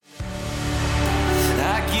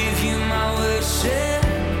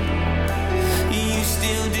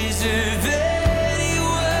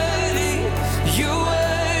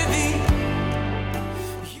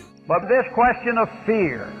But this question of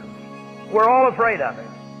fear, we're all afraid of it.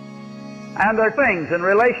 And there are things in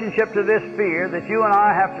relationship to this fear that you and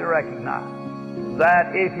I have to recognize.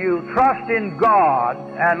 That if you trust in God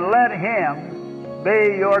and let Him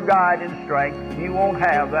be your guide and strength, you won't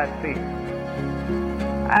have that fear.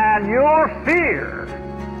 And your fear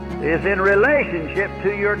is in relationship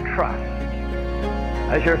to your trust.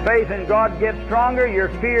 As your faith in God gets stronger, your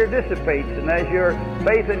fear dissipates. And as your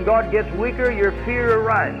faith in God gets weaker, your fear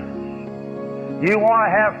arises. You want to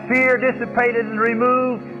have fear dissipated and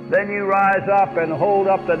removed, then you rise up and hold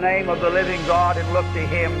up the name of the living God and look to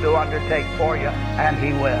Him to undertake for you, and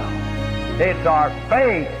He will. It's our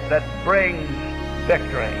faith that brings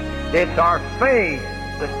victory. It's our faith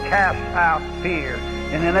that casts out fear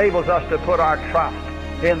and enables us to put our trust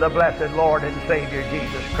in the blessed Lord and Savior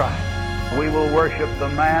Jesus Christ. We will worship the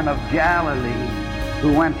man of Galilee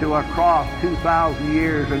who went to a cross 2,000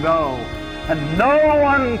 years ago, and no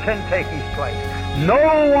one can take His place.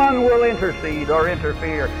 No one will intercede or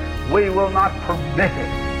interfere. We will not permit it.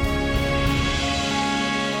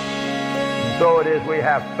 And so it is we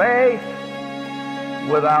have faith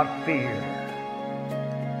without fear.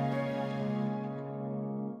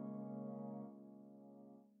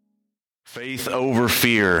 Faith over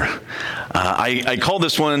fear. I call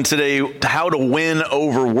this one today, How to Win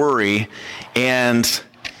Over Worry. And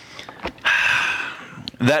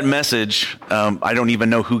that message, I don't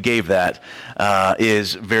even know who gave that,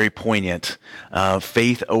 is very poignant.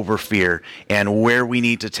 Faith over fear and where we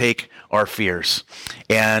need to take our fears.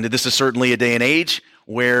 And this is certainly a day and age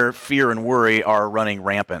where fear and worry are running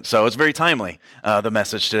rampant. So it's very timely, the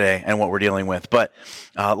message today and what we're dealing with. But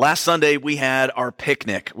last Sunday, we had our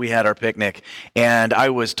picnic. And I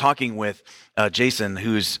was talking with Jason,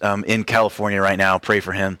 who's in California right now. Pray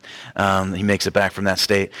for him. He makes it back from that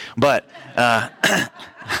state. But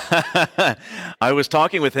I was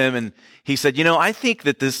talking with him, and he said, I think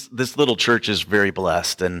that this little church is very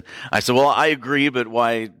blessed. And I said, well, I agree, but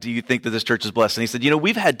why do you think that this church is blessed? And he said,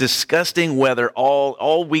 we've had disgusting weather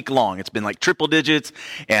all week long. It's been like triple digits,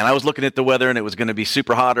 and I was looking at the weather, and it was going to be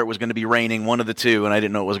super hot or it was going to be raining, one of the two, and I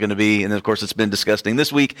didn't know it was going to be. And of course, it's been disgusting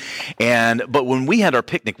this week. But when we had our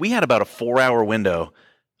picnic, we had about a 4-hour window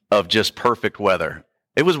of just perfect weather.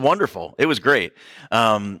 It was wonderful. It was great.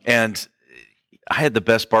 And I had the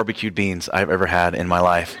best barbecued beans I've ever had in my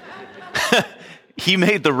life. He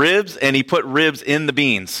made the ribs, and he put ribs in the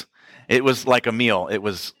beans. It was like a meal. It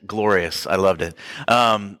was glorious. I loved it.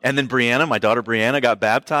 And then my daughter Brianna, got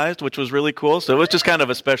baptized, which was really cool. So it was just kind of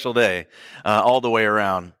a special day all the way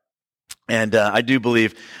around. And I do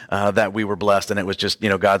believe that we were blessed, and it was just,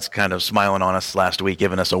 God's kind of smiling on us last week,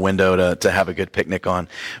 giving us a window to have a good picnic on.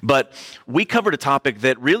 But we covered a topic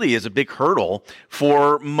that really is a big hurdle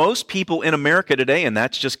for most people in America today, and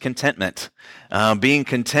that's just contentment. Being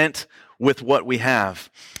content with what we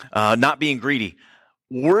have, not being greedy.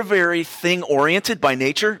 We're very thing-oriented by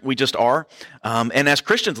nature. We just are. And as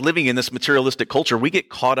Christians living in this materialistic culture, we get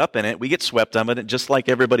caught up in it. We get swept up in it just like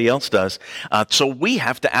everybody else does. So we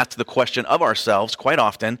have to ask the question of ourselves quite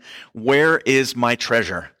often, where is my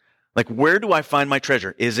treasure? Like, where do I find my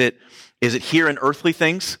treasure? Is it here in earthly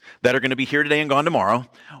things that are going to be here today and gone tomorrow?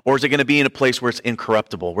 Or is it going to be in a place where it's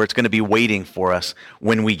incorruptible, where it's going to be waiting for us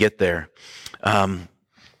when we get there?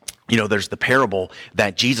 There's the parable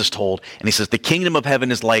that Jesus told, and he says, the kingdom of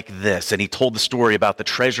heaven is like this. And he told the story about the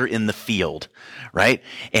treasure in the field, right?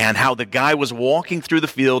 And how the guy was walking through the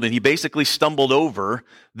field, and he basically stumbled over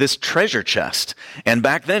this treasure chest. And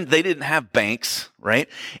back then, they didn't have banks, right?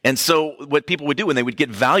 And so what people would do when they would get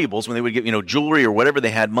valuables, when they would get, jewelry or whatever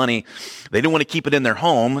they had money, they didn't want to keep it in their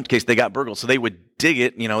home in case they got burgled. So they would dig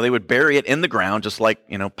it, they would bury it in the ground, just like,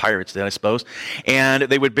 pirates did, I suppose. And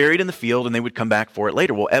they would bury it in the field, and they would come back for it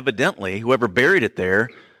later. Well, evidently, whoever buried it there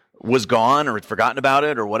was gone or had forgotten about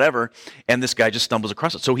it or whatever, and this guy just stumbles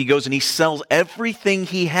across it. So he goes and he sells everything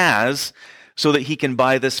he has so that he can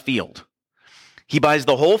buy this field. He buys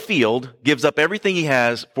the whole field, gives up everything he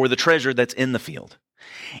has for the treasure that's in the field.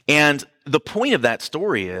 And the point of that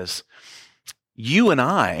story is, you and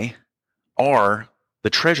I are the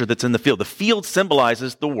treasure that's in the field. The field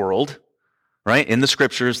symbolizes the world, right? In the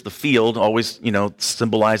scriptures, the field always,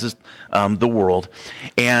 symbolizes the world.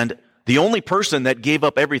 And the only person that gave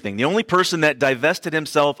up everything, the only person that divested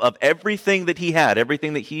himself of everything that he had,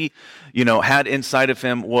 everything that he, had inside of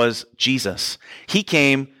him, was Jesus. He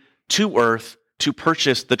came to earth to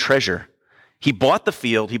purchase the treasure. He bought the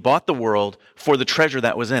field, he bought the world for the treasure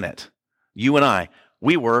that was in it. You and I,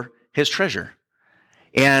 we were his treasure.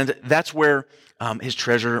 And that's where his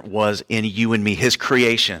treasure was, in you and me, his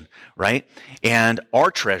creation, right? And our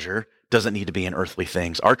treasure doesn't need to be in earthly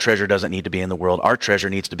things. Our treasure doesn't need to be in the world. Our treasure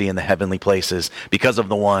needs to be in the heavenly places because of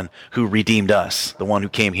the one who redeemed us, the one who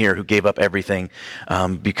came here, who gave up everything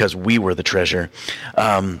because we were the treasure.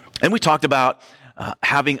 And we talked about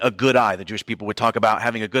having a good eye. The Jewish people would talk about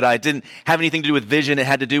having a good eye. It didn't have anything to do with vision. It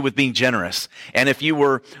had to do with being generous. And if you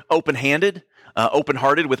were open-handed,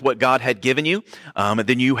 open-hearted with what God had given you,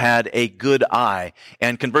 then you had a good eye.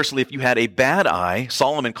 And conversely, if you had a bad eye,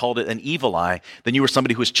 Solomon called it an evil eye, then you were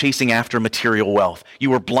somebody who was chasing after material wealth.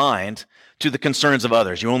 You were blind to the concerns of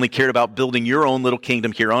others. You only cared about building your own little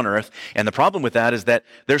kingdom here on earth. And the problem with that is that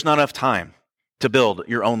there's not enough time to build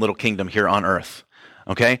your own little kingdom here on earth.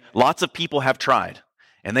 Okay? Lots of people have tried,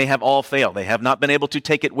 and they have all failed. They have not been able to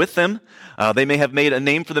take it with them. They may have made a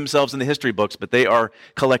name for themselves in the history books, but they are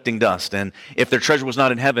collecting dust. And if their treasure was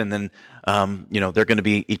not in heaven, then they're going to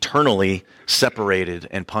be eternally separated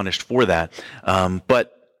and punished for that.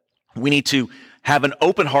 But we need to have an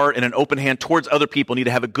open heart and an open hand towards other people. We need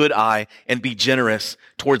to have a good eye and be generous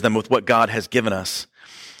towards them with what God has given us.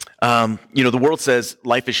 The world says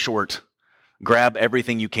life is short. Grab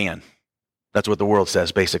everything you can. That's what the world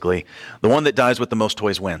says, basically. The one that dies with the most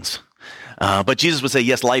toys wins. But Jesus would say,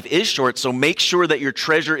 yes, life is short, so make sure that your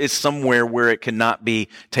treasure is somewhere where it cannot be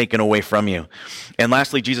taken away from you. And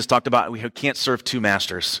lastly, Jesus talked about we can't serve two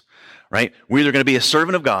masters, right? We're either going to be a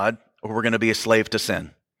servant of God or we're going to be a slave to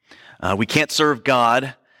sin. We can't serve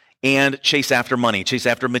God and chase after money, chase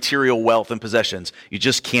after material wealth and possessions. You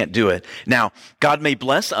just can't do it. Now, God may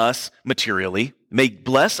bless us materially, may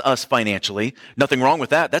bless us financially. Nothing wrong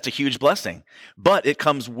with that. That's a huge blessing. But it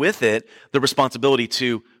comes with it the responsibility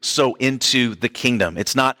to sow into the kingdom.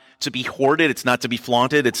 It's not to be hoarded. It's not to be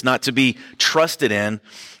flaunted. It's not to be trusted in.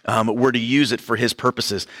 We're to use it for his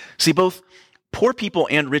purposes. See, both poor people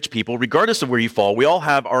and rich people, regardless of where you fall, we all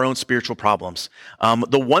have our own spiritual problems.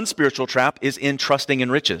 The one spiritual trap is in trusting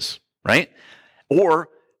in riches, right? Or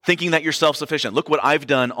thinking that you're self-sufficient. Look what I've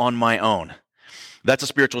done on my own. That's a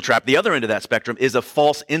spiritual trap. The other end of that spectrum is a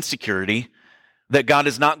false insecurity that God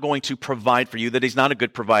is not going to provide for you, that he's not a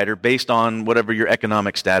good provider based on whatever your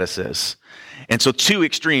economic status is. And so two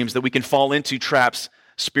extremes that we can fall into traps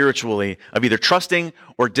spiritually of either trusting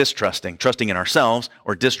or distrusting, trusting in ourselves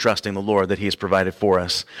or distrusting the Lord that he has provided for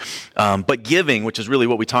us. But giving, which is really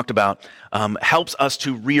what we talked about, helps us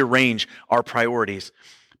to rearrange our priorities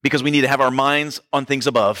because we need to have our minds on things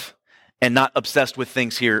above and not obsessed with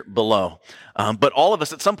things here below. But all of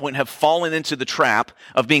us at some point have fallen into the trap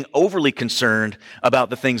of being overly concerned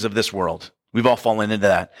about the things of this world. We've all fallen into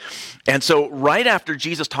that. And so right after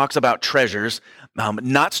Jesus talks about treasures,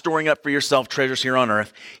 not storing up for yourself treasures here on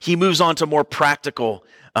earth, he moves on to more practical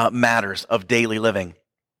matters of daily living.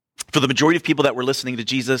 For the majority of people that were listening to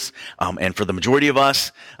Jesus, and for the majority of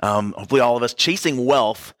us, hopefully all of us, chasing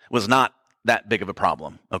wealth was not that big of a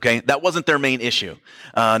problem, okay? That wasn't their main issue.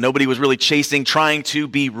 Nobody was really trying to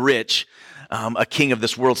be rich, a king of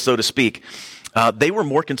this world, so to speak. They were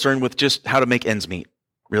more concerned with just how to make ends meet.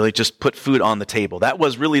 Really, just put food on the table. That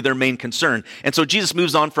was really their main concern. And so Jesus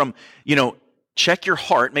moves on from, check your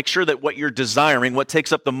heart, make sure that what you're desiring, what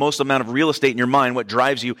takes up the most amount of real estate in your mind, what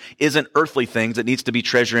drives you isn't earthly things. It needs to be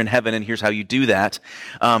treasure in heaven, and here's how you do that.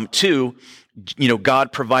 Two,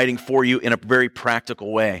 God providing for you in a very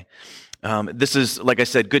practical way. This is, like I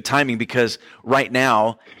said, good timing because right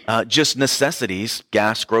now, just necessities,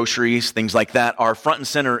 gas, groceries, things like that are front and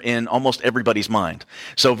center in almost everybody's mind.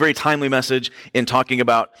 So very timely message in talking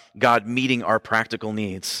about God meeting our practical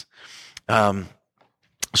needs.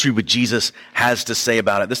 Let's read what Jesus has to say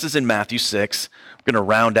about it. This is in Matthew 6. We're going to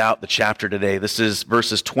round out the chapter today. This is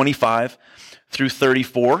verses 25 through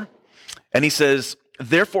 34. And he says,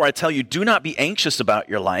 "Therefore I tell you, do not be anxious about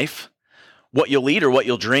your life, what you'll eat or what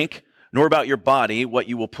you'll drink, nor about your body, what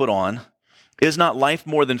you will put on. Is not life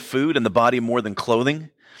more than food, and the body more than clothing?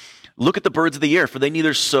 Look at the birds of the air, for they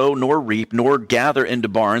neither sow nor reap nor gather into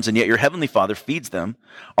barns, and yet your heavenly Father feeds them.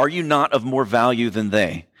 Are you not of more value than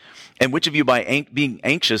they? And which of you by being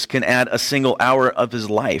anxious can add a single hour of his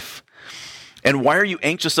life? And why are you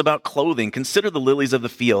anxious about clothing? Consider the lilies of the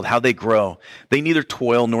field, how they grow. They neither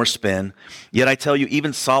toil nor spin. Yet I tell you,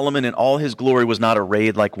 even Solomon in all his glory was not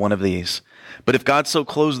arrayed like one of these. But if God so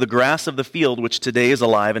clothes the grass of the field, which today is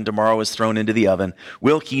alive and tomorrow is thrown into the oven,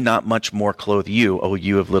 will he not much more clothe you, O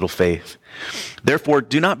you of little faith? Therefore,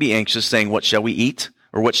 do not be anxious, saying, what shall we eat?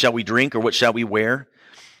 Or what shall we drink? Or what shall we wear?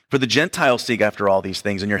 For the Gentiles seek after all these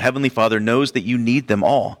things, and your heavenly Father knows that you need them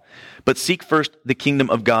all. But seek first the kingdom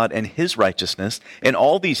of God and his righteousness, and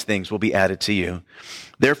all these things will be added to you.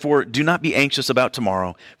 Therefore, do not be anxious about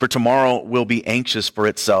tomorrow, for tomorrow will be anxious for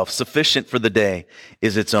itself. Sufficient for the day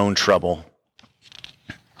is its own trouble."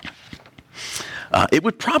 It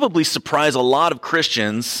would probably surprise a lot of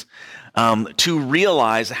Christians to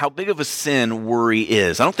realize how big of a sin worry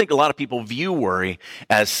is. I don't think a lot of people view worry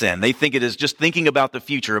as sin. They think it is just thinking about the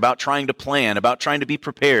future, about trying to plan, about trying to be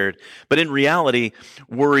prepared. But in reality,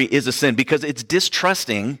 worry is a sin because it's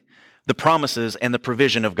distrusting the promises and the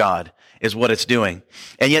provision of God is what it's doing.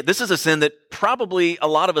 And yet this is a sin that probably a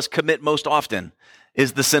lot of us commit most often,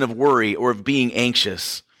 is the sin of worry or of being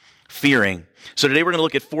anxious, fearing. So today we're going to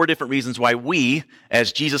look at 4 different reasons why we,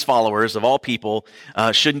 as Jesus followers of all people,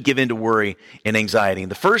 shouldn't give in to worry and anxiety. And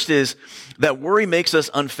the first is that worry makes us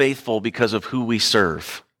unfaithful because of who we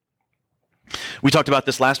serve. We talked about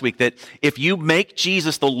this last week, that if you make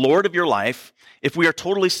Jesus the Lord of your life, if we are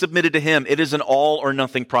totally submitted to him, it is an all or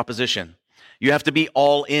nothing proposition. You have to be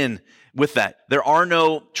all in with that. There are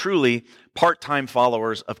no truly part-time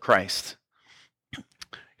followers of Christ.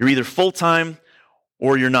 You're either full-time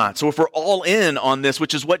or you're not. So if we're all in on this,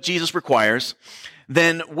 which is what Jesus requires,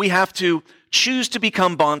 then we have to choose to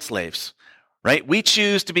become bond slaves, right? We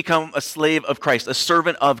choose to become a slave of Christ, a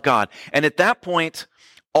servant of God. And at that point,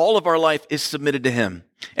 all of our life is submitted to him.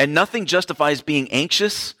 And nothing justifies being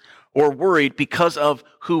anxious or worried because of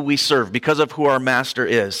who we serve, because of who our master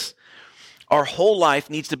is. Our whole life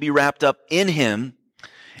needs to be wrapped up in him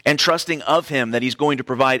and trusting of him that he's going to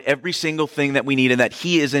provide every single thing that we need and that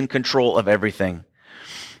he is in control of everything.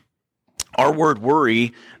 Our word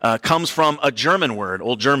worry comes from a German word,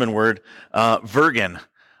 old German word, Vergen,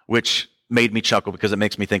 which made me chuckle because it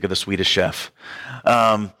makes me think of the Swedish chef.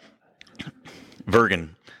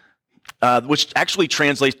 Vergen, which actually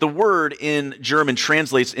translates, the word in German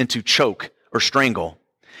translates into choke or strangle.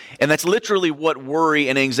 And that's literally what worry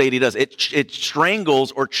and anxiety does. It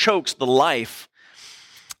strangles or chokes the life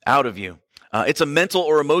out of you. It's a mental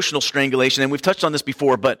or emotional strangulation, and we've touched on this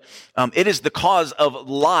before, but it is the cause of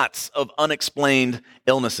lots of unexplained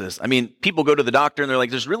illnesses. I mean, people go to the doctor and they're like,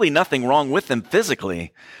 there's really nothing wrong with them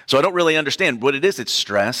physically. So I don't really understand what it is. It's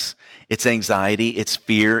stress, it's anxiety, it's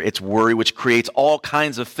fear, it's worry, which creates all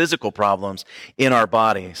kinds of physical problems in our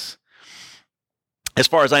bodies. As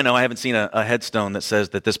far as I know, I haven't seen a headstone that says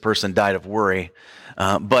that this person died of worry,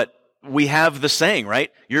 but we have the saying,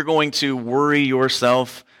 right? You're going to worry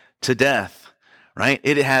yourself to death. Right?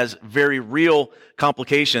 It has very real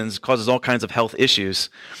complications, causes all kinds of health issues.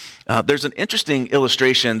 There's an interesting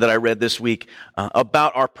illustration that I read this week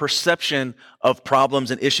about our perception of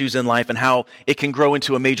problems and issues in life and how it can grow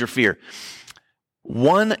into a major fear.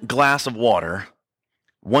 1 glass of water,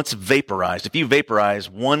 once vaporized, if you vaporize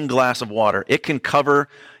 1 glass of water, it can cover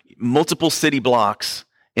multiple city blocks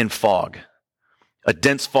in fog, a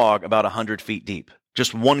dense fog about 100 feet deep,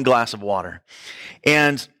 just 1 glass of water.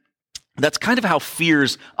 And that's kind of how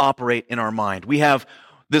fears operate in our mind. We have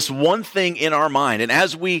this one thing in our mind, and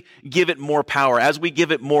as we give it more power, as we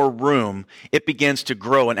give it more room, it begins to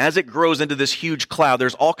grow. And as it grows into this huge cloud,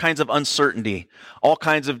 there's all kinds of uncertainty, all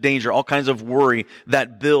kinds of danger, all kinds of worry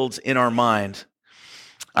that builds in our mind.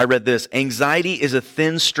 I read this: anxiety is a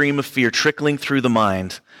thin stream of fear trickling through the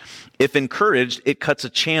mind. If encouraged, it cuts a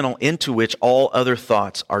channel into which all other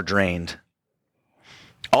thoughts are drained.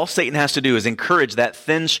 All Satan has to do is encourage that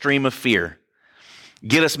thin stream of fear,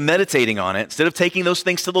 get us meditating on it instead of taking those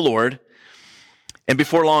things to the Lord, and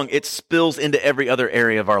before long, it spills into every other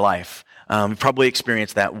area of our life. You've probably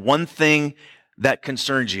experienced that. One thing that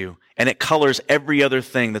concerns you, and it colors every other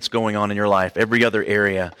thing that's going on in your life, every other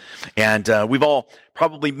area. And we've all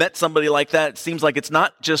probably met somebody like that. It seems like it's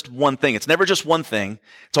not just one thing. It's never just one thing.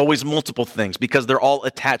 It's always multiple things because they're all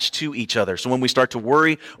attached to each other. So when we start to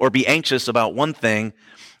worry or be anxious about one thing,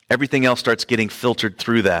 everything else starts getting filtered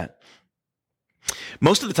through that.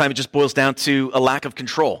 Most of the time, it just boils down to a lack of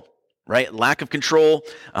control, right? Lack of control,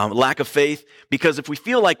 lack of faith. Because if we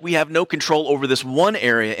feel like we have no control over this one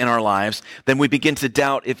area in our lives, then we begin to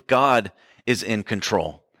doubt if God is in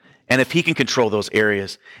control and if he can control those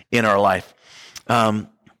areas in our life.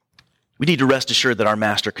 We need to rest assured that our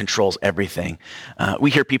master controls everything.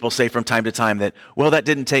 We hear people say from time to time that, well, that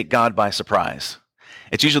didn't take God by surprise.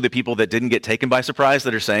 It's usually the people that didn't get taken by surprise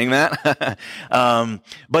that are saying that.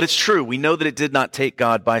 But it's true. We know that it did not take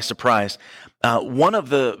God by surprise. One of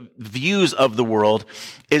the views of the world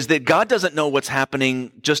is that God doesn't know what's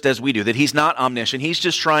happening just as we do, that he's not omniscient. He's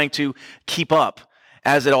just trying to keep up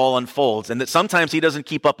as it all unfolds, and that sometimes he doesn't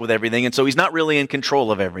keep up with everything, and so he's not really in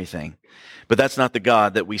control of everything. But that's not the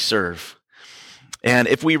God that we serve. And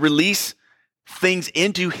if we release things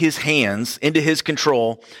into his hands, into his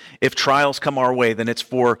control, if trials come our way, then it's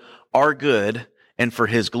for our good and for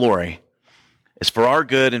his glory. It's for our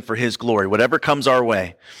good and for his glory, whatever comes our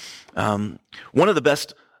way. One of the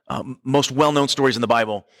best, most well-known stories in the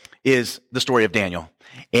Bible is the story of Daniel.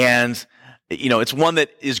 And it's one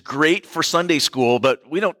that is great for Sunday school, but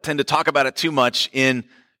we don't tend to talk about it too much in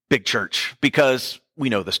big church because we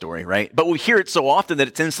know the story, right? But we hear it so often that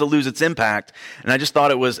it tends to lose its impact. And I just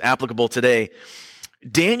thought it was applicable today.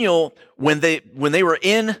 Daniel, when they were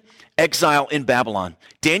in exile in Babylon,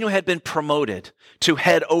 Daniel had been promoted to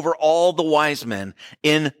head over all the wise men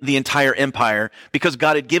in the entire empire because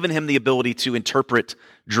God had given him the ability to interpret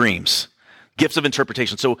dreams, gifts of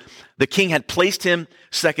interpretation. So the king had placed him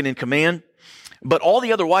second in command, but all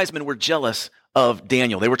the other wise men were jealous of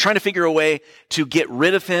Daniel. They were trying to figure a way to get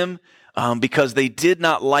rid of him because they did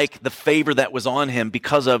not like the favor that was on him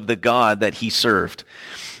because of the God that he served.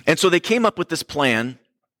 And so they came up with this plan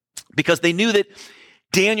because they knew that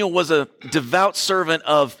Daniel was a devout servant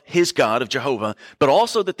of his God, of Jehovah, but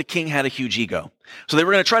also that the king had a huge ego. So they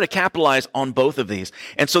were going to try to capitalize on both of these.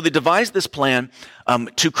 And so they devised this plan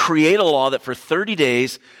to create a law that for 30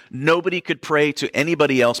 days, nobody could pray to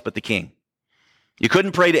anybody else but the king. You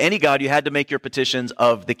couldn't pray to any god. You had to make your petitions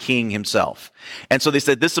of the king himself. And so they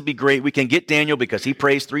said, this will be great. We can get Daniel because he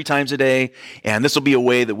prays 3 times a day. And this will be a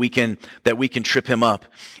way that we can trip him up.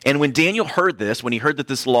 And when Daniel heard this, when he heard that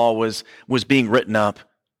this law was being written up,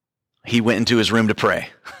 he went into his room to pray.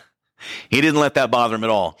 He didn't let that bother him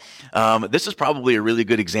at all. This is probably a really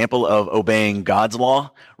good example of obeying God's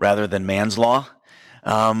law rather than man's law.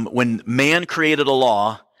 When man created a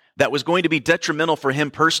law that was going to be detrimental for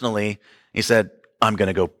him personally, he said, I'm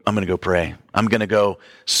going to go pray. I'm going to go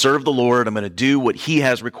serve the Lord. I'm going to do what he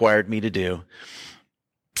has required me to do.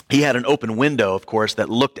 He had an open window, of course, that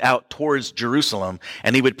looked out towards Jerusalem,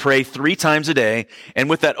 and he would pray 3 times a day.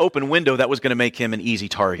 And with that open window, that was going to make him an easy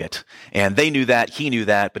target. And they knew that, he knew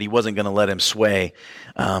that, but he wasn't going to let him sway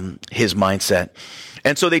his mindset.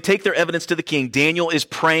 And so they take their evidence to the king. Daniel is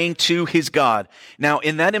praying to his God. Now,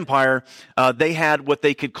 in that empire, they had what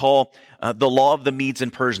they could call the law of the Medes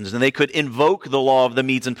and Persians. And they could invoke the law of the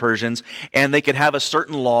Medes and Persians, and they could have a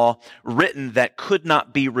certain law written that could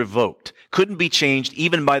not be revoked, couldn't be changed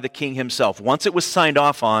even by the king himself. Once it was signed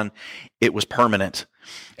off on, it was permanent.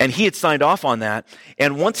 And he had signed off on that.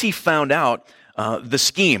 And once he found out the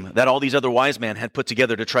scheme that all these other wise men had put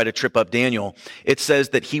together to try to trip up Daniel, it says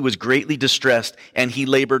that he was greatly distressed and he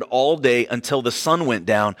labored all day until the sun went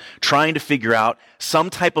down trying to figure out some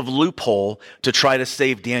type of loophole to try to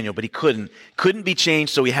save Daniel, but he couldn't be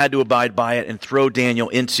changed, so he had to abide by it and throw Daniel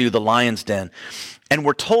into the lion's den. And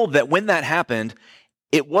we're told that when that happened,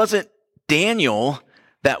 it wasn't Daniel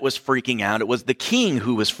that was freaking out, it was the king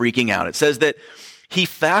who was freaking out. It says that he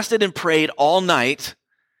fasted and prayed all night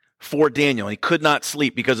for Daniel. He could not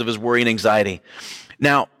sleep because of his worry and anxiety.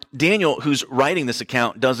 Now, Daniel, who's writing this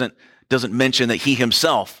account, doesn't mention that he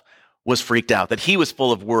himself was freaked out, that he was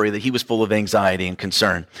full of worry, that he was full of anxiety and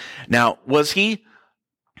concern. Now, was he?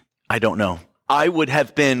 I don't know. I would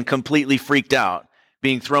have been completely freaked out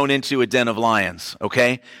being thrown into a den of lions,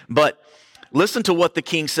 okay? But listen to what the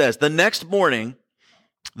king says. The next morning,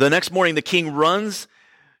 the king runs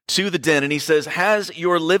to the den and he says, "Has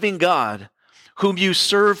your living God, whom you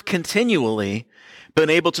serve continually, been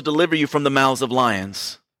able to deliver you from the mouths of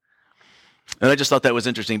lions?" And I just thought that was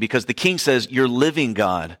interesting because the king says, your living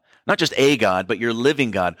God, not just a God, but your living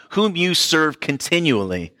God, whom you serve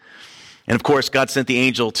continually. And of course, God sent the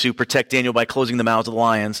angel to protect Daniel by closing the mouths of the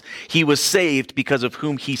lions. He was saved because of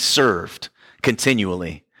whom he served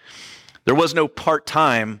continually. There was no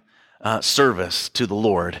part-time service to the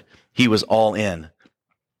Lord. He was all in.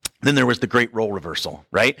 Then there was the great role reversal,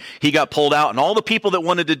 right? He got pulled out, and all the people that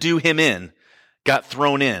wanted to do him in got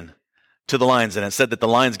thrown in to the lions. And it said that the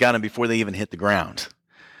lions got him before they even hit the ground.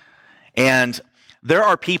 And there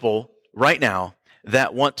are people right now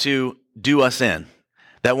that want to do us in,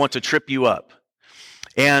 that want to trip you up.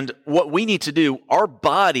 And what we need to do, our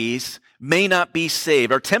bodies may not be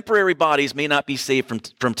saved. Our temporary bodies may not be saved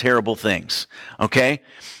from terrible things, okay?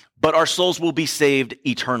 But our souls will be saved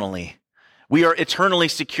eternally. We are eternally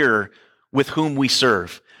secure with whom we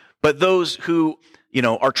serve. But those who,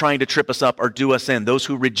 are trying to trip us up or do us in, those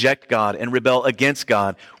who reject God and rebel against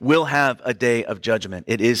God will have a day of judgment.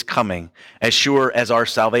 It is coming. As sure as our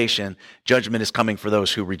salvation, judgment is coming for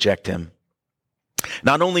those who reject him.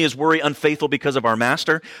 Not only is worry unfaithful because of our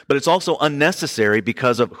master, but it's also unnecessary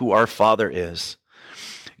because of who our Father is.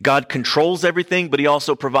 God controls everything, but he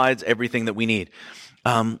also provides everything that we need.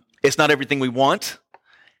 It's not everything we want,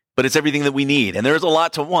 but it's everything that we need. And there's a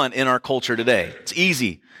lot to want in our culture today. It's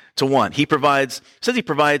easy to want. He provides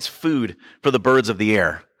food for the birds of the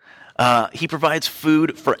air. He provides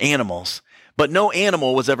food for animals, but no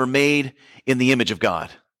animal was ever made in the image of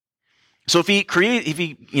God. So if he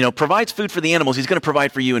provides food for the animals, he's going to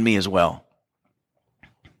provide for you and me as well.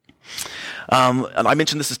 I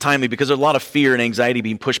mentioned this is timely because there's a lot of fear and anxiety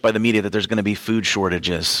being pushed by the media that there's going to be food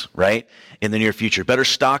shortages, right, in the near future. Better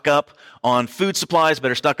stock up on food supplies,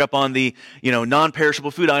 better stock up on the,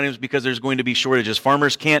 non-perishable food items because there's going to be shortages.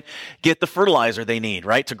 Farmers can't get the fertilizer they need,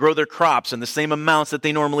 right, to grow their crops in the same amounts that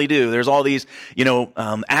they normally do. There's all these,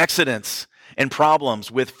 accidents and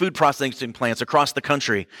problems with food processing plants across the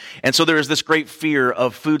country. And so there is this great fear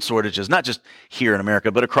of food shortages, not just here in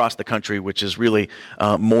America, but across the country, which is really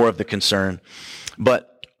more of the concern.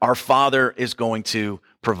 But our Father is going to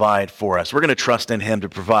provide for us. We're going to trust in Him to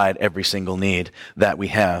provide every single need that we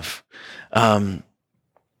have. I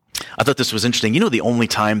thought this was interesting. The only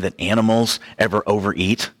time that animals ever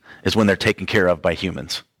overeat is when they're taken care of by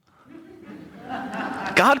humans.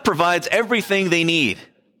 God provides everything they need.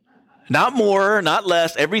 Not more, not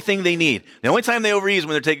less, everything they need. The only time they overeat is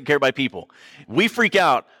when they're taken care of by people. We freak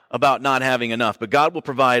out about not having enough, but God will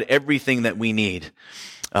provide everything that we need.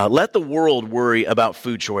 Let the world worry about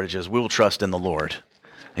food shortages. We will trust in the Lord.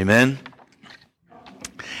 Amen.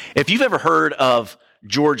 If you've ever heard of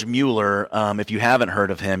George Mueller, if you haven't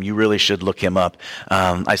heard of him, you really should look him up.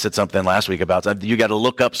 I said something last week about you got to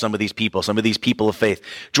look up some of these people of faith.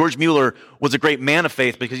 George Mueller was a great man of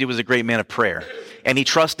faith because he was a great man of prayer. And he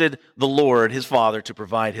trusted the Lord, his Father, to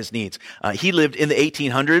provide his needs. He lived in the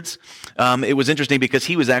 1800s. It was interesting because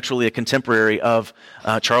he was actually a contemporary of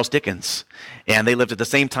Charles Dickens. And they lived at the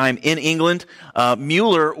same time in England.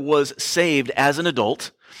 Mueller was saved as an adult.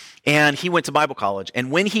 And he went to Bible college.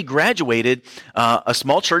 And when he graduated, a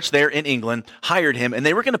small church there in England hired him, and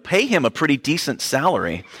they were going to pay him a pretty decent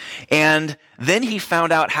salary. And then he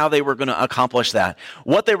found out how they were going to accomplish that.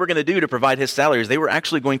 What they were going to do to provide his salary is they were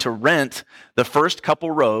actually going to rent the first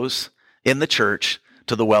couple rows in the church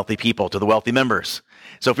to the wealthy people, to the wealthy members.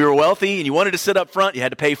 So if you were wealthy and you wanted to sit up front, you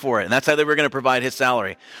had to pay for it. And that's how they were going to provide his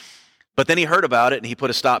salary. But then he heard about it, and he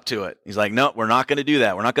put a stop to it. He's like, no, we're not going to do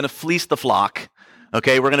that. We're not going to fleece the flock.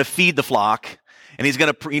 Okay, we're going to feed the flock, and he's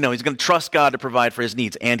going to trust God to provide for his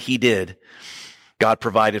needs, and he did. God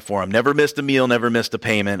provided for him. Never missed a meal, never missed a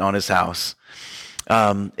payment on his house.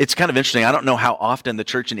 It's kind of interesting. I don't know how often the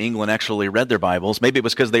church in England actually read their Bibles. Maybe it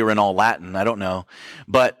was because they were in all Latin. I don't know.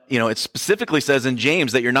 But, it specifically says in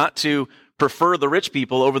James that you're not to prefer the rich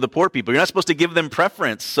people over the poor people. You're not supposed to give them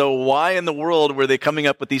preference. So why in the world were they coming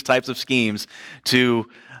up with these types of schemes to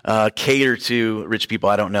cater to rich people?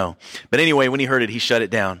 I don't know. But anyway, when he heard it, he shut it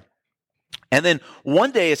down. And then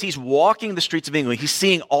one day, as he's walking the streets of England, he's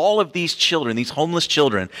seeing all of these children, these homeless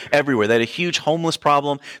children everywhere. They had a huge homeless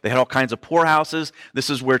problem. They had all kinds of poorhouses. This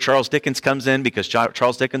is where Charles Dickens comes in, because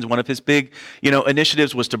Charles Dickens, one of his big,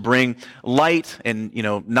 initiatives was to bring light and,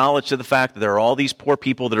 knowledge to the fact that there are all these poor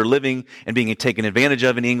people that are living and being taken advantage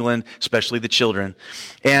of in England, especially the children.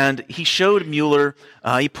 And he showed Mueller,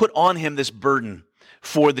 he put on him this burden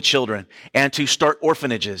for the children and to start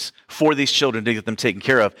orphanages for these children to get them taken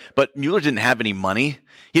care of. But Mueller didn't have any money.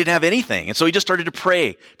 He didn't have anything. And so he just started to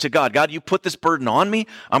pray to God. God, you put this burden on me.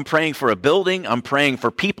 I'm praying for a building. I'm praying for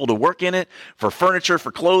people to work in it, for furniture,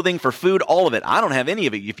 for clothing, for food, all of it. I don't have any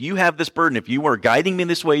of it. If you have this burden, if you are guiding me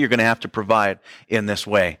this way, you're going to have to provide in this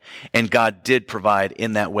way. And God did provide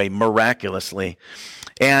in that way miraculously.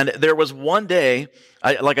 And there was one day,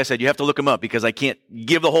 like I said, you have to look him up because I can't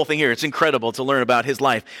give the whole thing here. It's incredible to learn about his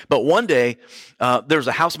life. But one day, there was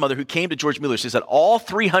a house mother who came to George Mueller. She said, all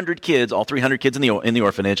 300 kids in the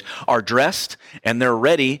orphanage are dressed and they're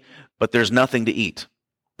ready, but there's nothing to eat.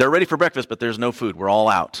 They're ready for breakfast, but there's no food. We're all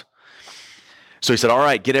out. So he said, all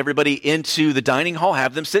right, get everybody into the dining hall,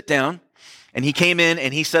 have them sit down. And he came in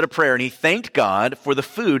and he said a prayer and he thanked God for the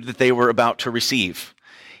food that they were about to receive,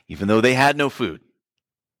 even though they had no food.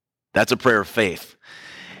 That's a prayer of faith.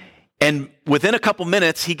 And within a couple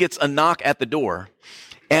minutes, he gets a knock at the door.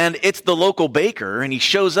 And it's the local baker, and he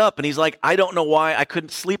shows up, and he's like, I don't know why I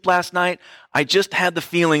couldn't sleep last night. I just had the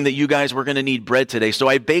feeling that you guys were going to need bread today, so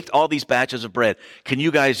I baked all these batches of bread. Can you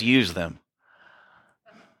guys use them?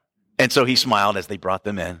 And so he smiled as they brought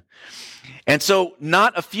them in. And so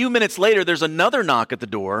not a few minutes later, there's another knock at the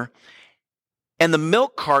door, and the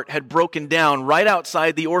milk cart had broken down right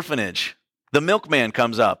outside the orphanage. The milkman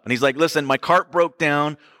comes up and he's like, listen, my cart broke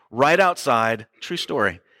down right outside. True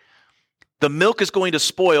story. The milk is going to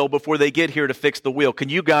spoil before they get here to fix the wheel. Can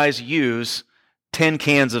you guys use 10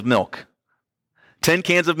 cans of milk? 10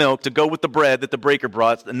 cans of milk to go with the bread that the breaker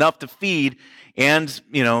brought, enough to feed and,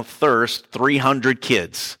 thirst 300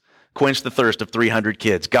 kids. Quench the thirst of 300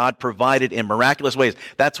 kids. God provided in miraculous ways.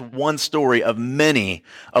 That's one story of many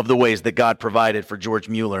of the ways that God provided for George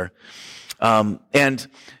Mueller. And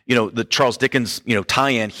the Charles Dickens,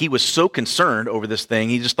 tie-in, he was so concerned over this thing,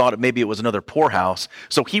 he just thought maybe it was another poorhouse.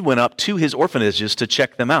 So he went up to his orphanages to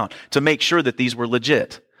check them out, to make sure that these were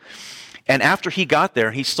legit. And after he got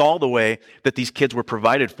there, he saw the way that these kids were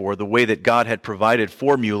provided for, the way that God had provided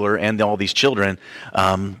for Mueller and all these children.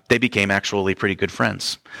 They became actually pretty good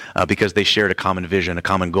friends because they shared a common vision, a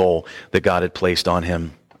common goal that God had placed on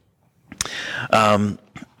him.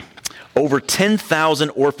 Over 10,000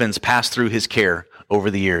 orphans passed through his care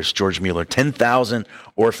over the years, George Mueller. 10,000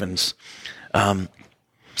 orphans.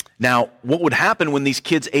 Now, what would happen when these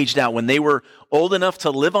kids aged out? When they were old enough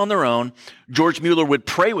to live on their own, George Mueller would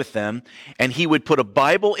pray with them, and he would put a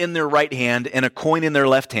Bible in their right hand and a coin in their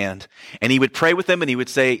left hand. And he would pray with them, and he would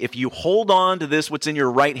say, if you hold on to this, what's in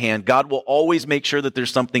your right hand, God will always make sure that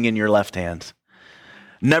there's something in your left hand.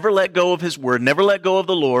 Never let go of his word, never let go of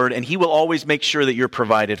the Lord, and he will always make sure that you're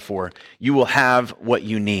provided for. You will have what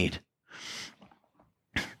you need.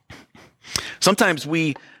 Sometimes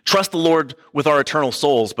we trust the Lord with our eternal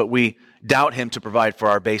souls, but we doubt him to provide for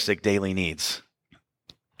our basic daily needs.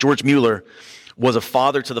 George Mueller was a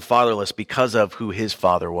father to the fatherless because of who his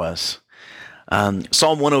father was.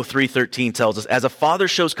 Psalm 103:13 tells us, as a father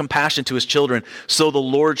shows compassion to his children, so the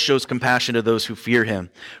Lord shows compassion to those who fear him.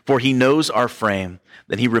 For he knows our frame,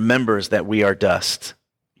 that he remembers that we are dust.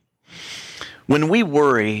 When we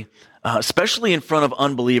worry, especially in front of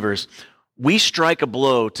unbelievers, we strike a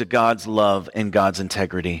blow to God's love and God's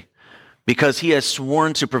integrity because he has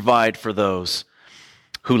sworn to provide for those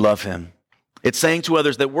who love him. It's saying to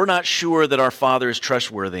others that we're not sure that our Father is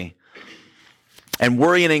trustworthy. And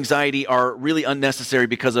worry and anxiety are really unnecessary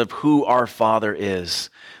because of who our Father is.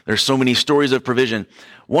 There's so many stories of provision.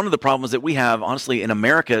 One of the problems that we have, honestly, in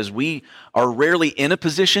America is we are rarely in a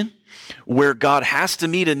position where God has to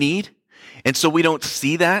meet a need. And so we don't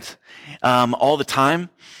see that all the time.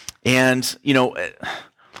 And,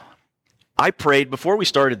 I prayed before we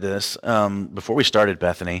started this, before we started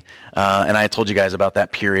Bethany, and I told you guys about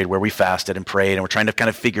that period where we fasted and prayed and we're trying to kind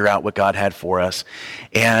of figure out what God had for us.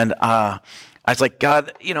 And I was like,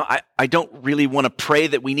 God, I don't really want to pray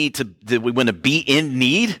that we want to be in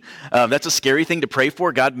need. That's a scary thing to pray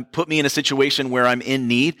for. God put me in a situation where I'm in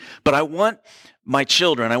need, but I want my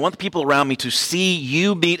children, I want the people around me to see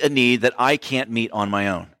you meet a need that I can't meet on my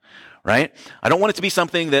own. Right? I don't want it to be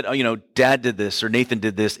something that, Dad did this or Nathan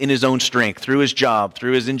did this in his own strength, through his job,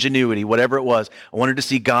 through his ingenuity, whatever it was. I wanted to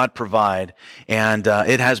see God provide. And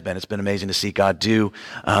it's been amazing to see God do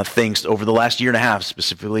things over the last year and a half,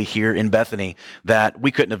 specifically here in Bethany, that we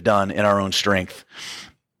couldn't have done in our own strength.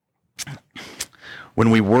 When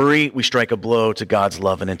we worry, we strike a blow to God's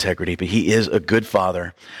love and integrity, but he is a good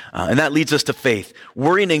father. And that leads us to faith.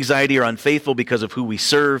 Worry and anxiety are unfaithful because of who we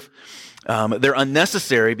serve. They're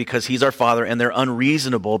unnecessary because he's our Father, and they're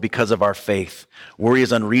unreasonable because of our faith. Worry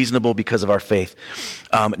is unreasonable because of our faith.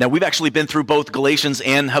 Now, we've actually been through both Galatians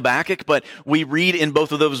and Habakkuk, but we read in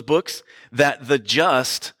both of those books that the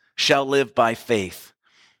just shall live by faith.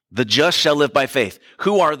 The just shall live by faith.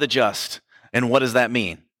 Who are the just? And what does that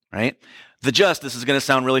mean? Right? The just, this is going to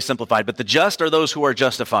sound really simplified, but the just are those who are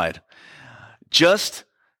justified. Just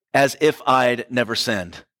as if I'd never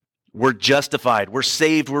sinned. We're justified, we're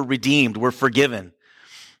saved, we're redeemed, we're forgiven.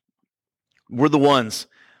 We're the ones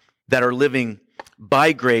that are living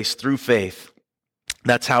by grace through faith.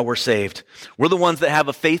 That's how we're saved. We're the ones that have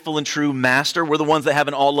a faithful and true master. We're the ones that have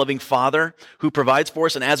an all-loving Father who provides for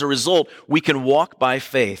us. And as a result, we can walk by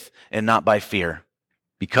faith and not by fear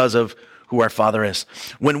because of who our Father is.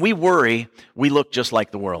 When we worry, we look just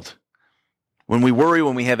like the world. When we worry,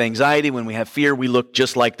 when we have anxiety, when we have fear, we look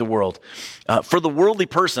just like the world. For the worldly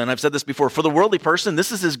person, I've said this before, for the worldly person,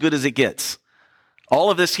 this is as good as it gets. All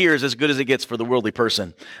of this here is as good as it gets for the worldly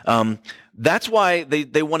person. That's why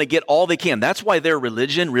they want to get all they can. That's why their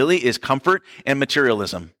religion really is comfort and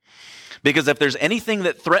materialism. Because if there's anything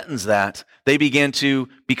that threatens that, they begin to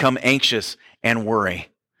become anxious and worry.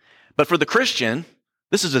 But for the Christian,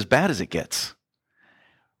 this is as bad as it gets.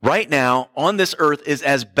 Right now, on this earth is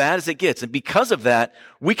as bad as it gets. And because of that,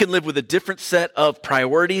 we can live with a different set of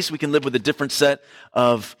priorities. We can live with a different set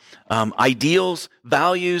of ideals,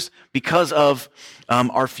 values, because of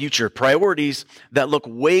our future. Priorities that look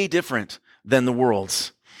way different than the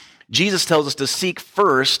world's. Jesus tells us to seek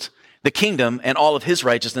first the kingdom and all of his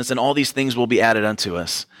righteousness, and all these things will be added unto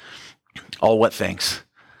us. All what things?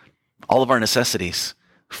 All of our necessities.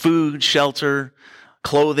 Food, shelter,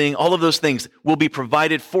 clothing, all of those things will be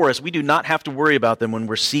provided for us. We do not have to worry about them when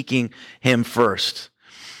we're seeking him first.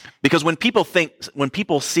 Because when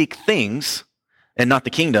people seek things and not the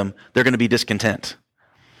kingdom, they're going to be discontent.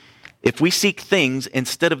 If we seek things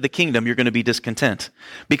instead of the kingdom, you're going to be discontent.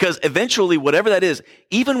 Because eventually, whatever that is,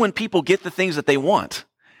 even when people get the things that they want,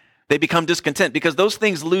 they become discontent because those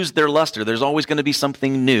things lose their luster. There's always going to be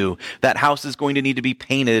something new. That house is going to need to be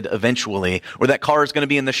painted eventually, or that car is going to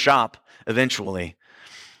be in the shop eventually.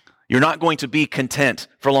 You're not going to be content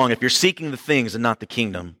for long if you're seeking the things and not the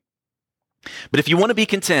kingdom. But if you want to be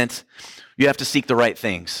content, you have to seek the right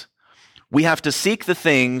things. We have to seek the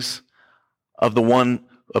things of the one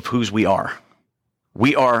of whose we are.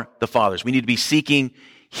 We are the Father's. We need to be seeking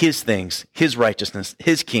His things, His righteousness,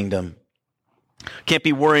 His kingdom. Can't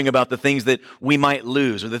be worrying about the things that we might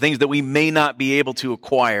lose or the things that we may not be able to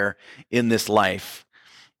acquire in this life.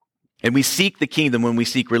 And we seek the kingdom when we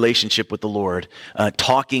seek relationship with the Lord,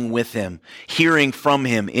 talking with Him, hearing from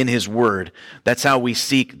Him in His Word. That's how we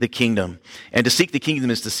seek the kingdom. And to seek the kingdom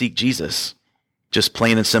is to seek Jesus. Just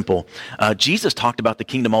plain and simple. Jesus talked about the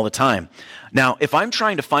kingdom all the time. Now, if I'm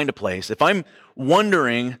trying to find a place, if I'm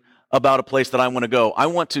wondering about a place that I want to go, I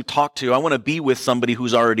want to be with somebody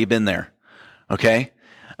who's already been there. Okay?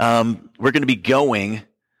 We're going to be going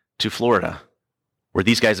to Florida, where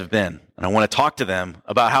these guys have been. And I want to talk to them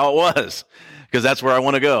about how it was, because that's where I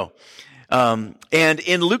want to go. And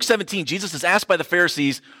in Luke 17, Jesus is asked by the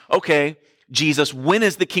Pharisees, okay, Jesus, when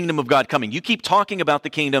is the kingdom of God coming? You keep talking about the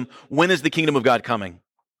kingdom. When is the kingdom of God coming?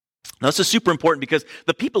 Now, this is super important because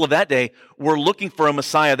the people of that day were looking for a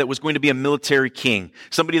Messiah that was going to be a military king,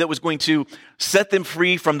 somebody that was going to set them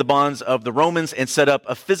free from the bonds of the Romans and set up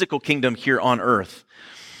a physical kingdom here on earth.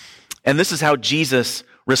 And this is how Jesus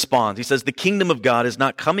responds. He says, the kingdom of God is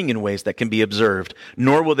not coming in ways that can be observed,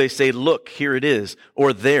 nor will they say, look, here it is,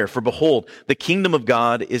 or there, for behold, the kingdom of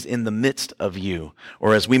God is in the midst of you,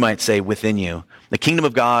 or as we might say, within you. The kingdom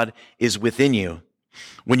of God is within you.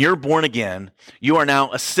 When you're born again, you are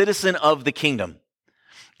now a citizen of the kingdom,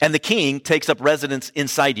 and the king takes up residence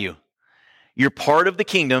inside you. You're part of the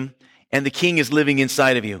kingdom, and the king is living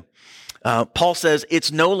inside of you. Paul says,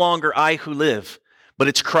 it's no longer I who live, but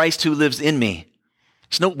it's Christ who lives in me.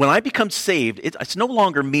 When I become saved, it's no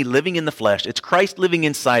longer me living in the flesh. It's Christ living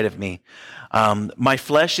inside of me. My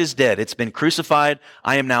flesh is dead. It's been crucified.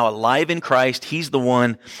 I am now alive in Christ. He's the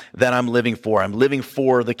one that I'm living for. I'm living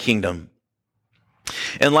for the kingdom.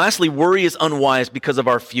 And lastly, worry is unwise because of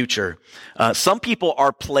our future. Some people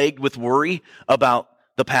are plagued with worry about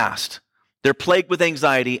the past. They're plagued with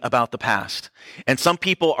anxiety about the past. And some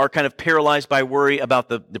people are kind of paralyzed by worry about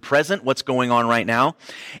the present, what's going on right now.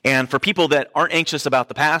 And for people that aren't anxious about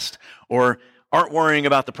the past or aren't worrying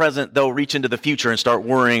about the present, they'll reach into the future and start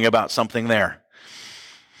worrying about something there.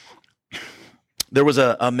 There was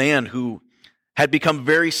a man who had become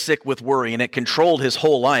very sick with worry, and it controlled his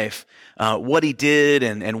whole life, what he did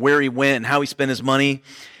and where he went and how he spent his money.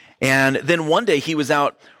 And then one day he was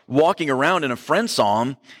out walking around and a friend saw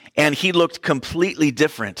him, and he looked completely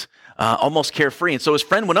different, almost carefree. And so his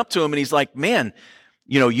friend went up to him and he's like, man,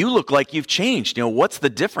 you look like you've changed. What's the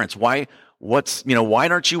difference? Why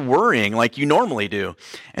aren't you worrying like you normally do?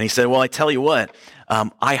 And he said, well, I tell you what,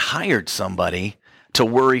 I hired somebody to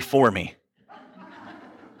worry for me.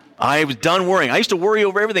 I was done worrying. I used to worry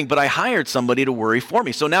over everything, but I hired somebody to worry for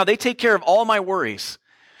me. So now they take care of all my worries.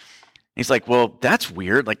 He's like, well, that's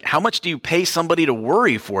weird. Like, how much do you pay somebody to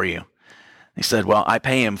worry for you? He said, well, I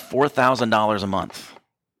pay him $4,000 a month.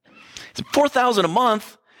 I said, $4,000 a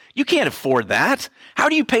month? You can't afford that. How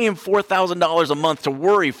do you pay him $4,000 a month to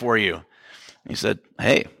worry for you? He said,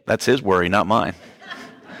 hey, that's his worry, not mine.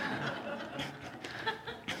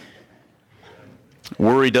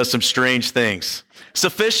 Worry does some strange things.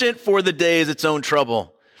 Sufficient for the day is its own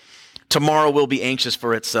trouble. Tomorrow will be anxious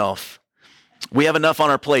for itself. We have enough on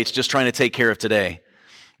our plates just trying to take care of today.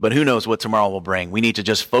 But who knows what tomorrow will bring. We need to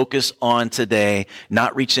just focus on today,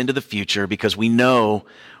 not reach into the future, because we know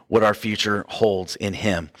what our future holds in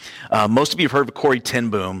Him. Most of you have heard of Corrie ten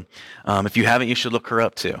Boom. If you haven't, you should look her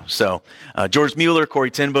up too. So George Mueller, Corrie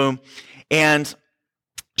ten Boom. And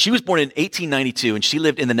she was born in 1892, and she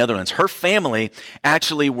lived in the Netherlands. Her family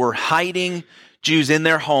actually were hiding Jews in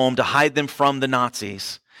their home to hide them from the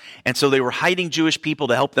Nazis. And so they were hiding Jewish people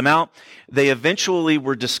to help them out. They eventually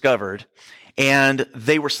were discovered, and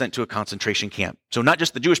they were sent to a concentration camp. So not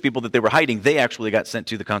just the Jewish people that they were hiding, they actually got sent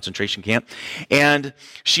to the concentration camp. And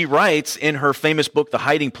she writes in her famous book, The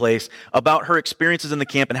Hiding Place, about her experiences in the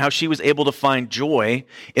camp and how she was able to find joy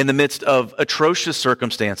in the midst of atrocious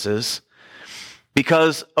circumstances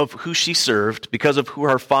because of who she served, because of who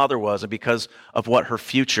her father was, and because of what her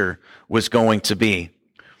future was going to be,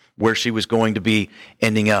 where she was going to be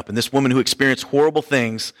ending up. And this woman who experienced horrible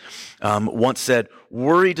things once said,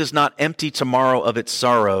 worry does not empty tomorrow of its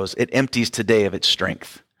sorrows, it empties today of its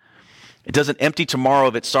strength. It doesn't empty tomorrow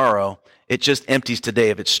of its sorrow. It just empties today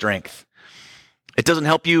of its strength. It doesn't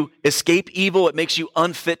help you escape evil. It makes you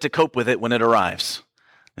unfit to cope with it when it arrives,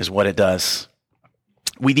 is what it does.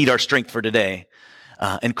 We need our strength for today.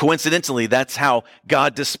 And coincidentally, that's how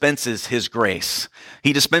God dispenses his grace.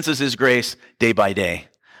 He dispenses his grace day by day,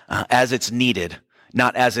 as it's needed,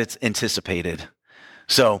 not as it's anticipated.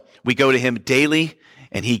 So we go to him daily,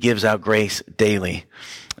 and he gives out grace daily.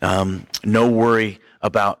 No worry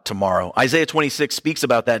about tomorrow. Isaiah 26 speaks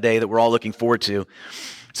about that day that we're all looking forward to.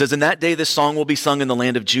 It says, in that day, this song will be sung in the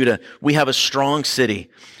land of Judah. We have a strong city.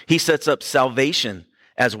 He sets up salvation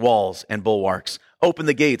as walls and bulwarks. Open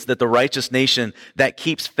the gates that the righteous nation that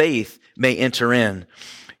keeps faith may enter in.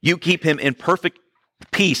 You keep him in perfect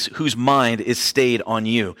peace whose mind is stayed on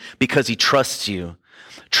you because he trusts you.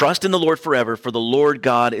 Trust in the Lord forever, for the Lord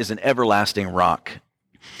God is an everlasting rock.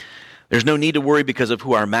 There's no need to worry because of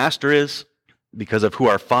who our master is, because of who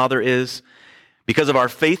our Father is, because of our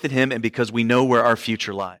faith in him, and because we know where our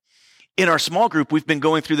future lies. In our small group, we've been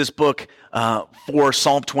going through this book for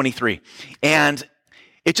Psalm 23. And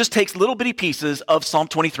it just takes little bitty pieces of Psalm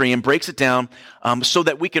 23 and breaks it down so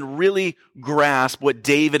that we can really grasp what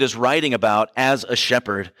David is writing about as a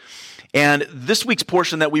shepherd. And this week's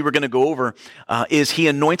portion that we were going to go over is he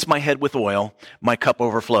anoints my head with oil, my cup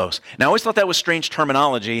overflows. Now, I always thought that was strange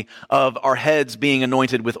terminology of our heads being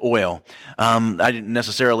anointed with oil. I didn't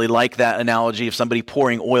necessarily like that analogy of somebody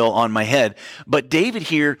pouring oil on my head. But David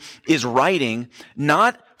here is writing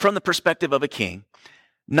not from the perspective of a king,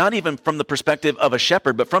 not even from the perspective of a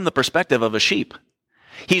shepherd, but from the perspective of a sheep.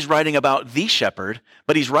 He's writing about the shepherd,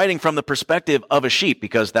 but he's writing from the perspective of a sheep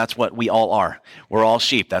because that's what we all are. We're all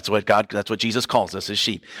sheep. That's what Jesus calls us, as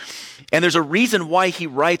sheep. And there's a reason why he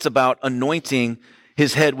writes about anointing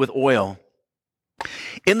his head with oil.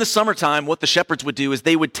 In the summertime, what the shepherds would do is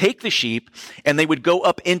they would take the sheep and they would go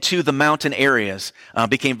up into the mountain areas.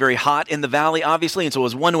 Became very hot in the valley, obviously, and so it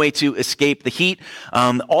was one way to escape the heat.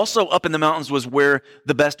 Also up in the mountains was where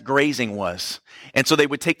the best grazing was. And so they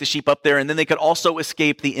would take the sheep up there, and then they could also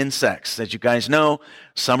escape the insects. As you guys know,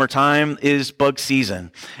 summertime is bug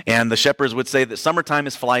season. And the shepherds would say that summertime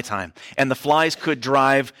is fly time. And the flies could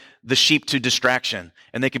drive the sheep to distraction,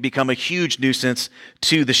 and they could become a huge nuisance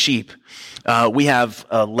to the sheep. We have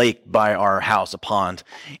a lake by our house, a pond.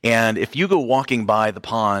 And if you go walking by the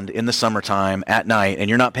pond in the summertime at night and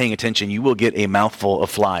you're not paying attention, you will get a mouthful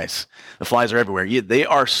of flies. The flies are everywhere. They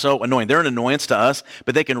are so annoying. They're an annoyance to us,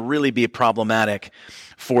 but they can really be problematic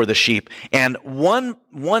for the sheep. And one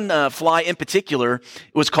fly in particular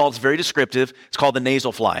was called, it's very descriptive, it's called the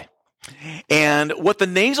nasal fly. And what the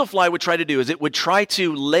nasal fly would try to do is it would try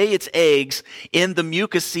to lay its eggs in the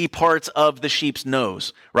mucousy parts of the sheep's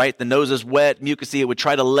nose, right? The nose is wet, mucousy. It would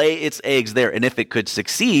try to lay its eggs there. And if it could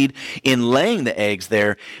succeed in laying the eggs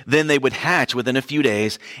there, then they would hatch within a few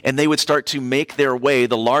days and they would start to make their way,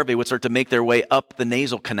 the larvae would start to make their way up the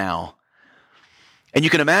nasal canal. And you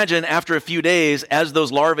can imagine after a few days, as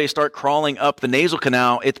those larvae start crawling up the nasal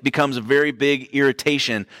canal, it becomes a very big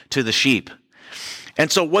irritation to the sheep. And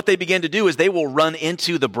so what they begin to do is they will run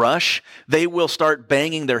into the brush. They will start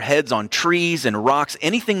banging their heads on trees and rocks,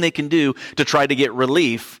 anything they can do to try to get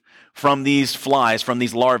relief from these flies, from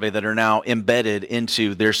these larvae that are now embedded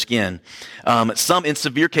into their skin. In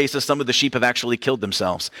severe cases, some of the sheep have actually killed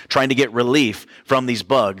themselves, trying to get relief from these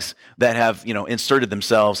bugs that have, inserted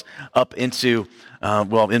themselves up into,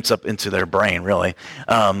 up into their brain, really.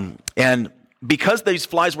 And because these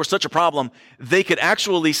flies were such a problem, they could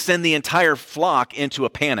actually send the entire flock into a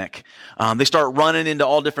panic. They start running into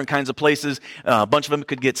all different kinds of places. A bunch of them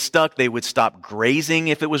could get stuck. They would stop grazing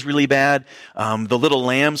if it was really bad. The little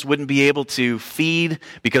lambs wouldn't be able to feed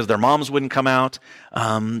because their moms wouldn't come out.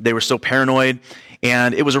 They were so paranoid.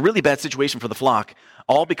 And it was a really bad situation for the flock,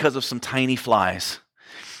 all because of some tiny flies.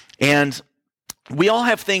 And we all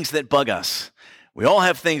have things that bug us. We all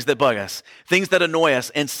have things that bug us, things that annoy us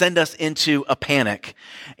and send us into a panic.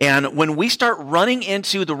 And when we start running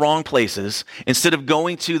into the wrong places, instead of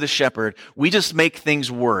going to the shepherd, we just make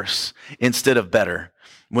things worse instead of better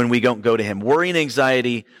when we don't go to him. Worry and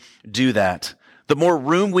anxiety do that. The more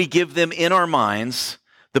room we give them in our minds,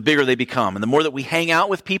 the bigger they become. And the more that we hang out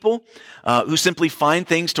with people who simply find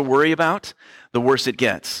things to worry about, the worse it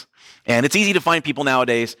gets. And it's easy to find people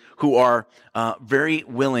nowadays who are very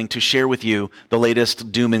willing to share with you the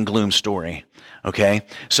latest doom and gloom story, okay?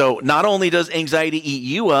 So not only does anxiety eat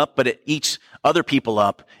you up, but it eats other people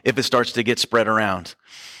up if it starts to get spread around.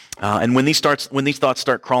 And when these thoughts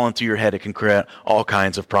start crawling through your head, it can create all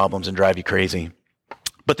kinds of problems and drive you crazy.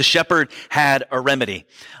 But the shepherd had a remedy.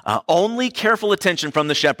 Only careful attention from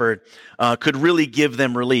the shepherd could really give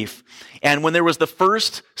them relief. And when there was the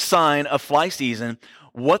first sign of fly season,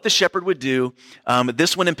 what the shepherd would do,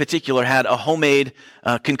 this one in particular had a homemade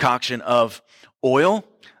concoction of oil.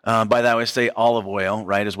 By that I say olive oil,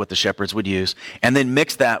 right, is what the shepherds would use. And then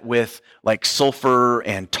mix that with like sulfur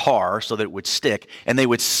and tar so that it would stick. And they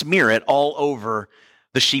would smear it all over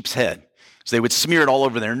the sheep's head. So they would smear it all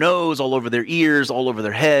over their nose, all over their ears, all over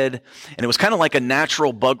their head. And it was kind of like a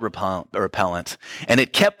natural bug repellent. And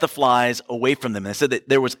it kept the flies away from them. And they said that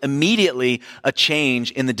there was immediately a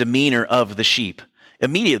change in the demeanor of the sheep.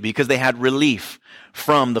 Immediately, because they had relief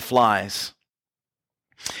from the flies.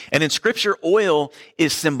 And in Scripture, oil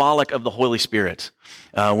is symbolic of the Holy Spirit.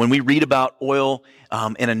 When we read about oil,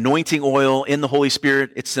 an anointing oil in the Holy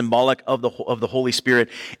Spirit, it's symbolic of the Holy Spirit.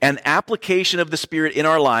 And application of the Spirit in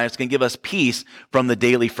our lives can give us peace from the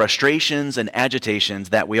daily frustrations and agitations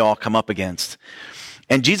that we all come up against.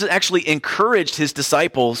 And Jesus actually encouraged his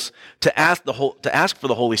disciples to ask for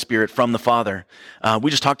the Holy Spirit from the Father.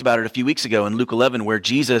 We just talked about it a few weeks ago in Luke 11, where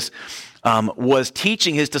Jesus was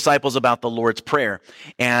teaching his disciples about the Lord's Prayer.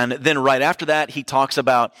 And then right after that, he talks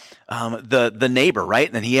about the neighbor,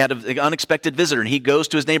 right? And he had an unexpected visitor, and he goes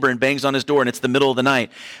to his neighbor and bangs on his door, and it's the middle of the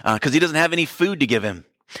night because he doesn't have any food to give him.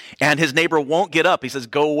 And his neighbor won't get up. He says,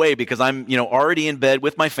 go away because I'm, already in bed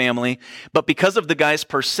with my family. But because of the guy's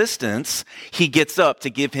persistence, he gets up to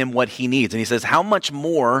give him what he needs. And he says, how much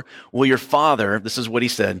more will your Father, this is what he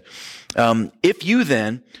said, if you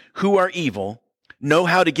then, who are evil, know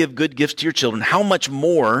how to give good gifts to your children, how much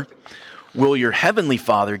more will your heavenly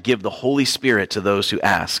Father give the Holy Spirit to those who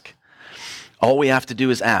ask? All we have to do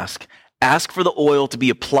is ask. Ask for the oil to be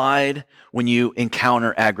applied when you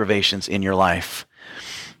encounter aggravations in your life.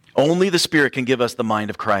 Only the Spirit can give us the mind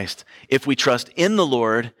of Christ. If we trust in the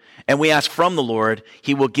Lord and we ask from the Lord,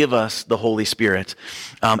 he will give us the Holy Spirit.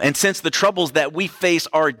 And since the troubles that we face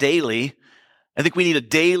are daily, I think we need a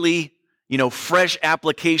daily, fresh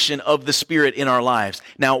application of the Spirit in our lives.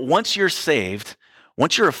 Now, once you're saved,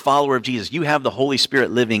 once you're a follower of Jesus, you have the Holy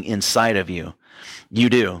Spirit living inside of you. You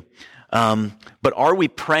do. But are we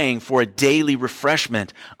praying for a daily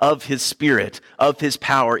refreshment of his Spirit, of his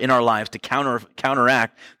power in our lives to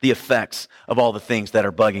counteract the effects of all the things that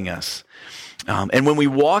are bugging us? And when we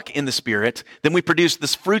walk in the Spirit, then we produce the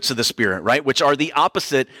fruits of the Spirit, right? Which are the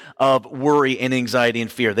opposite of worry and anxiety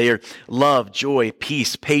and fear. They are love, joy,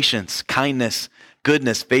 peace, patience, kindness,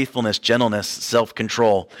 goodness, faithfulness, gentleness,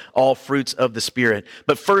 self-control, all fruits of the Spirit.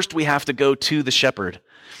 But first we have to go to the shepherd.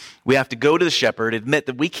 We have to go to the shepherd, admit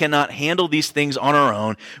that we cannot handle these things on our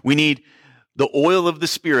own. We need the oil of the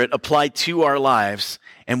Spirit applied to our lives,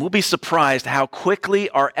 and we'll be surprised how quickly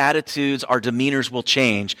our attitudes, our demeanors will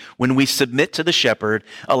change when we submit to the shepherd,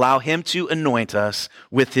 allow him to anoint us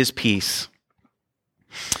with his peace.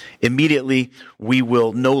 Immediately, we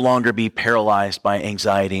will no longer be paralyzed by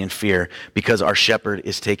anxiety and fear because our shepherd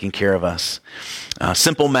is taking care of us.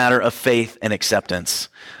 Simple matter of faith and acceptance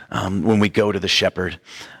when we go to the shepherd.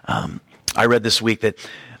 I read this week that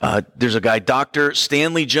there's a guy, Dr.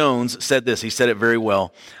 Stanley Jones, said this. He said it very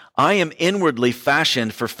well. I am inwardly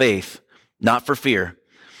fashioned for faith, not for fear.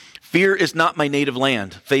 Fear is not my native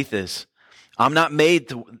land. Faith is.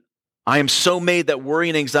 I am so made that worry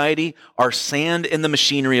and anxiety are sand in the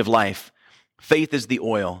machinery of life. Faith is the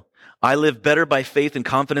oil. I live better by faith and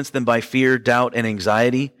confidence than by fear, doubt, and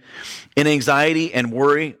anxiety. In anxiety and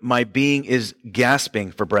worry, my being is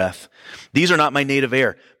gasping for breath. These are not my native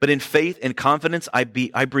air, but in faith and confidence, I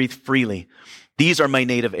breathe freely. These are my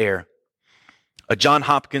native air. A Johns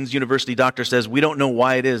Hopkins University doctor says, we don't know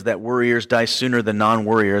why it is that worriers die sooner than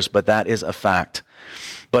non-worriers, but that is a fact.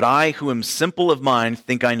 But I, who am simple of mind,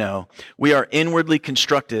 think I know. We are inwardly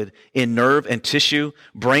constructed in nerve and tissue,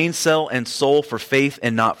 brain cell and soul for faith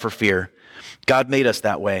and not for fear. God made us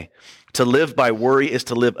that way. To live by worry is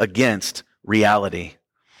to live against reality,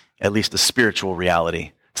 at least the spiritual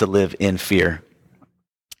reality, to live in fear.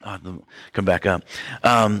 Come back up.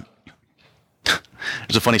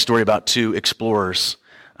 There's a funny story about two explorers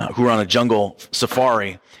who were on a jungle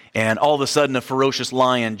safari, and all of a sudden a ferocious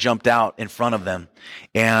lion jumped out in front of them.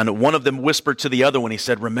 And one of them whispered to the other one, he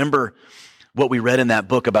said, remember what we read in that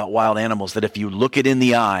book about wild animals, that if you look it in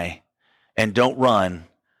the eye and don't run,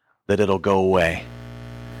 that it'll go away.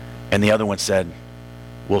 And the other one said,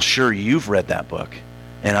 well, sure, you've read that book,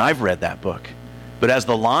 and I've read that book. But has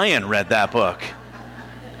the lion read that book?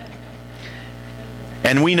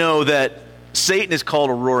 And we know that Satan is called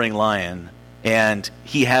a roaring lion, and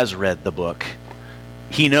he has read the book.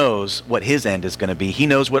 He knows what his end is going to be. He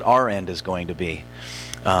knows what our end is going to be.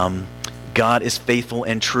 God is faithful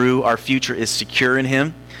and true. Our future is secure in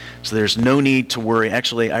him. So there's no need to worry.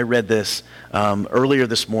 Actually, I read this earlier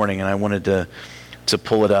this morning, and I wanted to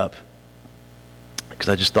pull it up because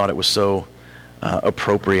I just thought it was so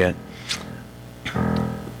appropriate.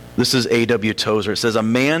 This is A.W. Tozer. It says, a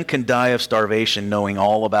man can die of starvation knowing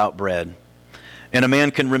all about bread, and a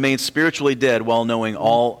man can remain spiritually dead while knowing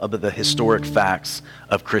all of the historic facts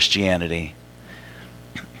of Christianity.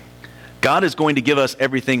 God is going to give us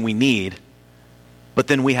everything we need, but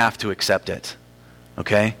then we have to accept it,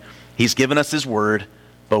 okay? He's given us his word,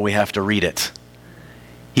 but we have to read it.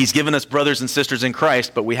 He's given us brothers and sisters in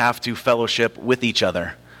Christ, but we have to fellowship with each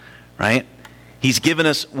other, right? He's given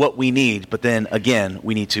us what we need, but then again,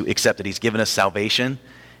 we need to accept it. He's given us salvation.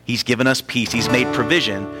 He's given us peace. He's made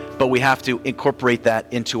provision, but we have to incorporate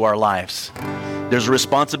that into our lives. There's a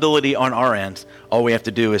responsibility on our end. All we have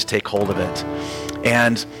to do is take hold of it.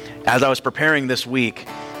 And as I was preparing this week,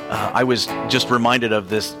 I was just reminded of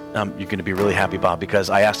this. You're going to be really happy, Bob, because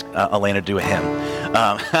I asked Elena to do a hymn.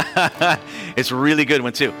 It's a really good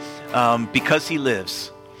one, too. Because he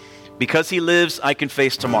lives. Because he lives, I can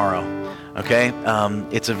face tomorrow. Okay?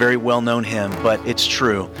 It's a very well-known hymn, but it's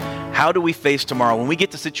true. How do we face tomorrow? When we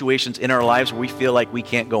get to situations in our lives where we feel like we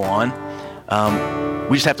can't go on,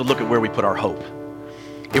 we just have to look at where we put our hope.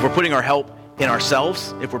 If we're putting our hope in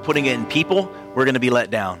ourselves, if we're putting it in people, we're going to be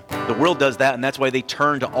let down. The world does that, and that's why they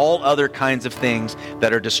turn to all other kinds of things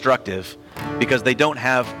that are destructive, because they don't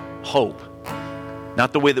have hope.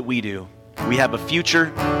 Not the way that we do. We have a future,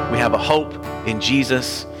 we have a hope in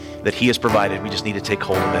Jesus that he has provided. We just need to take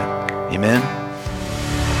hold of it. Amen?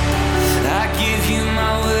 I give you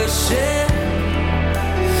my worship.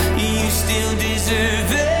 You still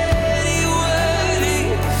deserve it.